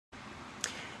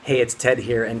Hey, it's Ted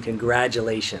here, and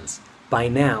congratulations. By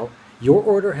now, your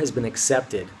order has been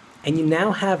accepted, and you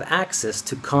now have access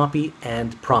to Copy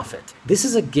and Profit. This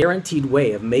is a guaranteed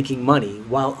way of making money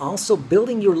while also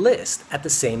building your list at the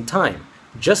same time,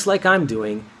 just like I'm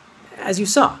doing, as you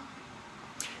saw.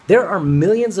 There are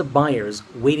millions of buyers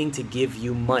waiting to give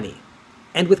you money.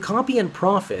 And with Copy and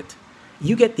Profit,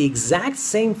 you get the exact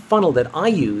same funnel that I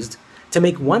used to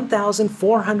make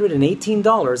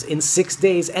 $1,418 in 6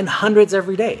 days and hundreds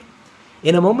every day.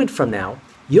 In a moment from now,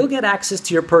 you'll get access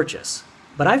to your purchase.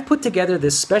 But I've put together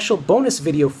this special bonus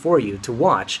video for you to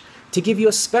watch to give you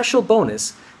a special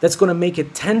bonus that's going to make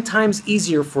it 10 times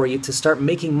easier for you to start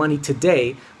making money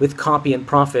today with Copy and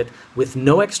Profit with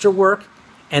no extra work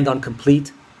and on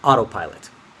complete autopilot.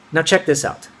 Now check this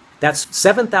out. That's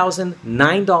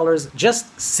 $7,009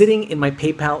 just sitting in my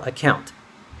PayPal account.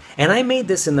 And I made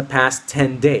this in the past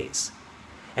 10 days.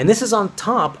 And this is on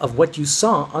top of what you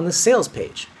saw on the sales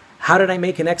page. How did I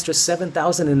make an extra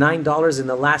 $7,009 in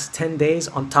the last 10 days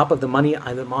on top of the money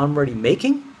I'm already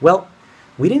making? Well,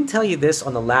 we didn't tell you this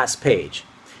on the last page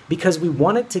because we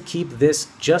wanted to keep this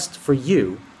just for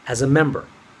you as a member.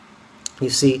 You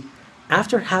see,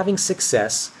 after having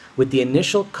success with the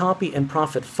initial Copy and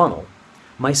Profit funnel,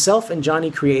 myself and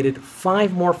Johnny created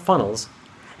 5 more funnels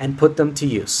and put them to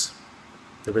use.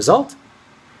 The result?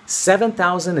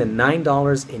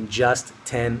 $7,009 in just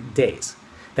 10 days.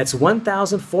 That's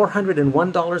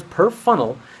 $1,401 per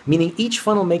funnel, meaning each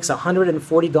funnel makes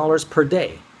 $140 per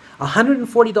day.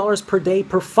 $140 per day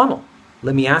per funnel.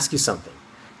 Let me ask you something.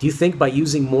 Do you think by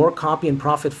using more Copy and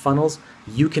Profit funnels,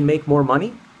 you can make more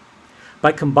money?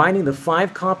 By combining the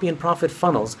 5 Copy and Profit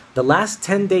funnels, the last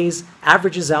 10 days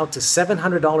averages out to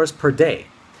 $700 per day.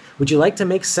 Would you like to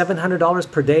make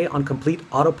 $700 per day on complete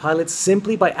autopilot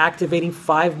simply by activating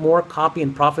 5 more Copy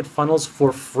and Profit funnels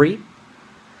for free?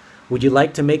 Would you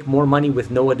like to make more money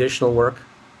with no additional work?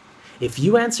 If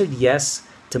you answered yes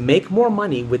to make more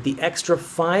money with the extra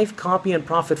 5 Copy and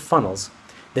Profit funnels,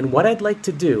 then what I'd like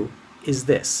to do is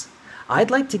this.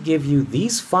 I'd like to give you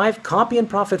these 5 Copy and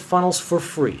Profit funnels for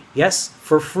free. Yes,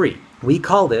 for free. We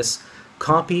call this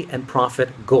Copy and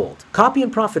Profit Gold. Copy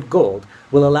and Profit Gold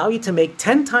will allow you to make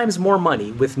 10 times more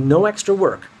money with no extra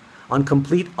work on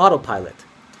complete autopilot.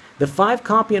 The 5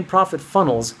 Copy and Profit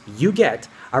funnels you get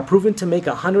are proven to make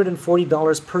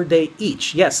 $140 per day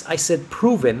each. Yes, I said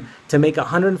proven to make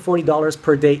 $140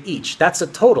 per day each. That's a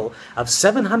total of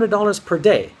 $700 per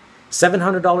day.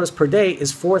 $700 per day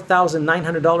is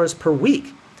 $4,900 per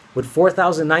week. Would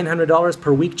 $4,900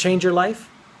 per week change your life?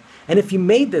 And if you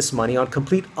made this money on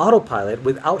complete autopilot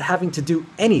without having to do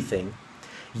anything,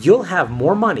 you'll have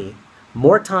more money,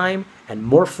 more time, and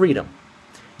more freedom.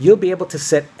 You'll be able to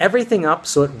set everything up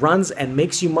so it runs and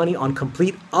makes you money on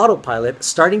complete autopilot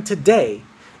starting today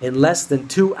in less than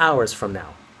 2 hours from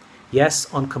now. Yes,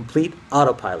 on complete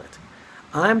autopilot.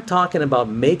 I'm talking about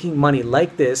making money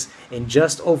like this in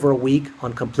just over a week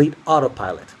on complete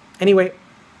autopilot. Anyway,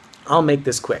 I'll make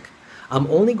this quick. I'm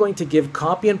only going to give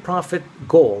Copy and Profit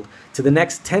Gold to the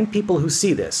next 10 people who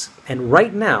see this. And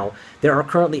right now, there are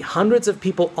currently hundreds of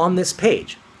people on this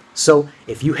page. So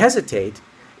if you hesitate,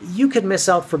 you could miss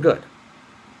out for good.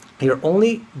 You're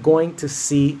only going to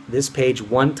see this page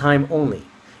one time only.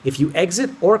 If you exit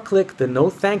or click the no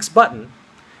thanks button,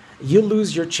 you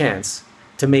lose your chance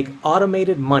to make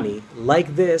automated money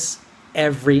like this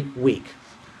every week.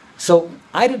 So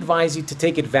I'd advise you to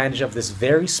take advantage of this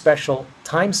very special,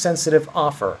 time-sensitive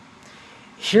offer.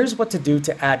 Here's what to do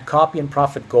to add Copy and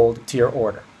Profit Gold to your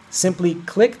order. Simply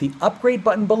click the upgrade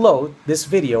button below this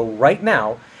video right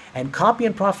now, and Copy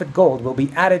and Profit Gold will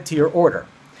be added to your order.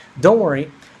 Don't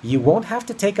worry, you won't have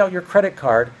to take out your credit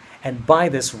card and buy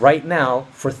this right now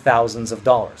for thousands of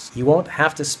dollars. You won't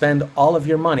have to spend all of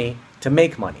your money to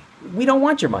make money. We don't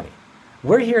want your money.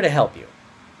 We're here to help you.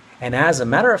 And as a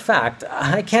matter of fact,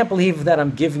 I can't believe that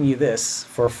I'm giving you this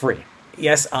for free.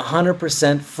 Yes,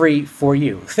 100% free for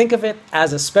you. Think of it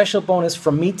as a special bonus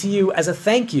from me to you as a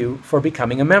thank you for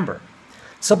becoming a member.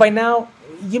 So by now,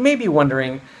 you may be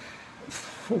wondering,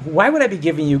 why would I be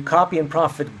giving you Copy and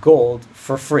Profit Gold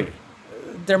for free?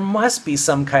 There must be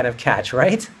some kind of catch,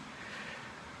 right?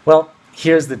 Well,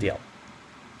 here's the deal.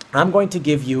 I'm going to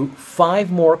give you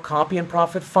 5 more Copy and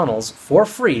Profit funnels for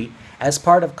free as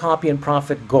part of Copy and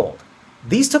Profit Gold.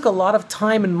 These took a lot of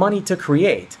time and money to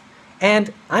create,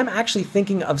 and I'm actually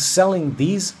thinking of selling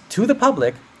these to the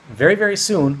public very, very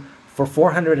soon for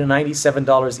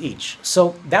 $497 each.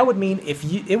 So that would mean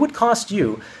it would cost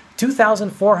you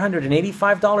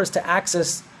 $2,485 to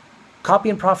access Copy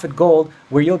and Profit Gold,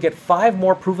 where you'll get 5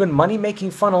 more proven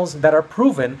money-making funnels that are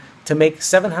proven to make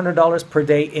 $700 per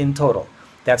day in total.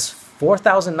 That's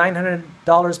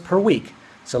 $4,900 per week.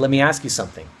 So let me ask you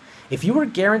something. If you were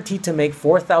guaranteed to make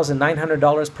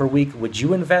 $4,900 per week, would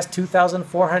you invest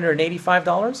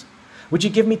 $2,485? Would you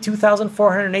give me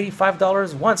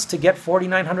 $2,485 once to get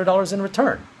 $4,900 in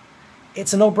return?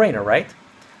 It's a no-brainer, right?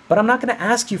 But I'm not going to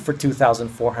ask you for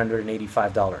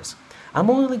 $2,485. I'm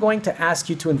only going to ask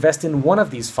you to invest in one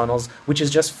of these funnels, which is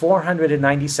just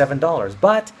 $497.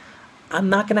 But I'm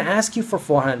not going to ask you for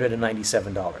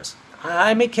 $497.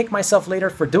 I may kick myself later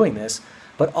for doing this,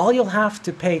 but all you'll have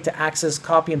to pay to access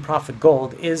Copy and Profit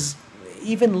Gold is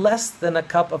even less than a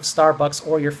cup of Starbucks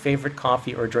or your favorite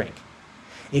coffee or drink.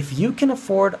 If you can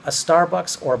afford a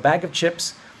Starbucks or a bag of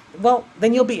chips, well,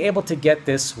 then you'll be able to get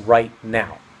this right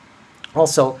now.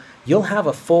 Also, you'll have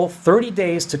a full 30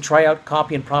 days to try out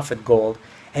Copy and Profit Gold,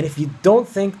 and if you don't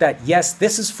think that, yes,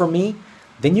 this is for me,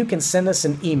 then you can send us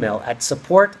an email at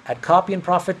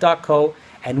support@copyandprofit.co,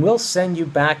 and we'll send you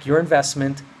back your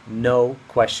investment, no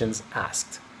questions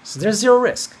asked. So there's zero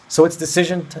risk. So it's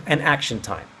decision and action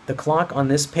time. The clock on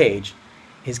this page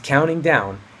is counting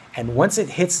down, and once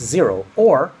it hits 0,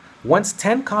 or once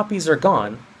 10 copies are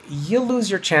gone, you'll lose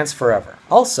your chance forever.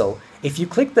 Also, if you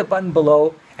click the button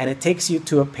below and it takes you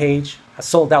to a page, a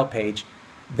sold out page,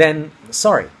 then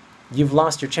sorry, you've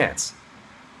lost your chance.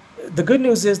 The good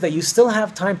news is that you still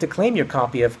have time to claim your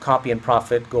copy of Copy and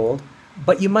Profit Gold,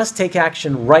 but you must take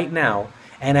action right now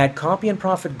and add Copy and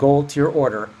Profit Gold to your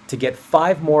order to get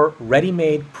 5 more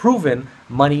ready-made, proven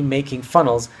money-making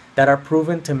funnels that are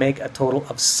proven to make a total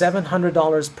of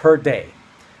 $700 per day.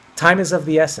 Time is of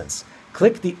the essence.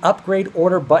 Click the Upgrade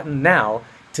Order button now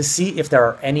to see if there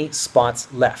are any spots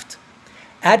left.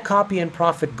 Add Copy and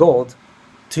Profit Gold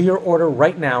to your order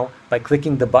right now by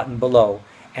clicking the button below,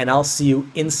 and I'll see you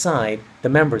inside the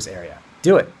members area.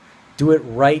 Do it. Do it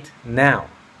right now.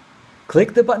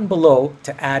 Click the button below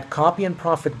to add Copy and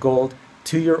Profit Gold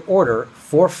to your order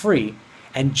for free,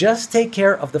 and just take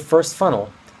care of the first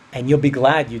funnel, and you'll be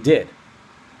glad you did.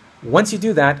 Once you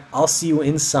do that, I'll see you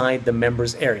inside the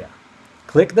members area.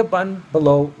 Click the button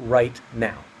below right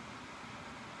now.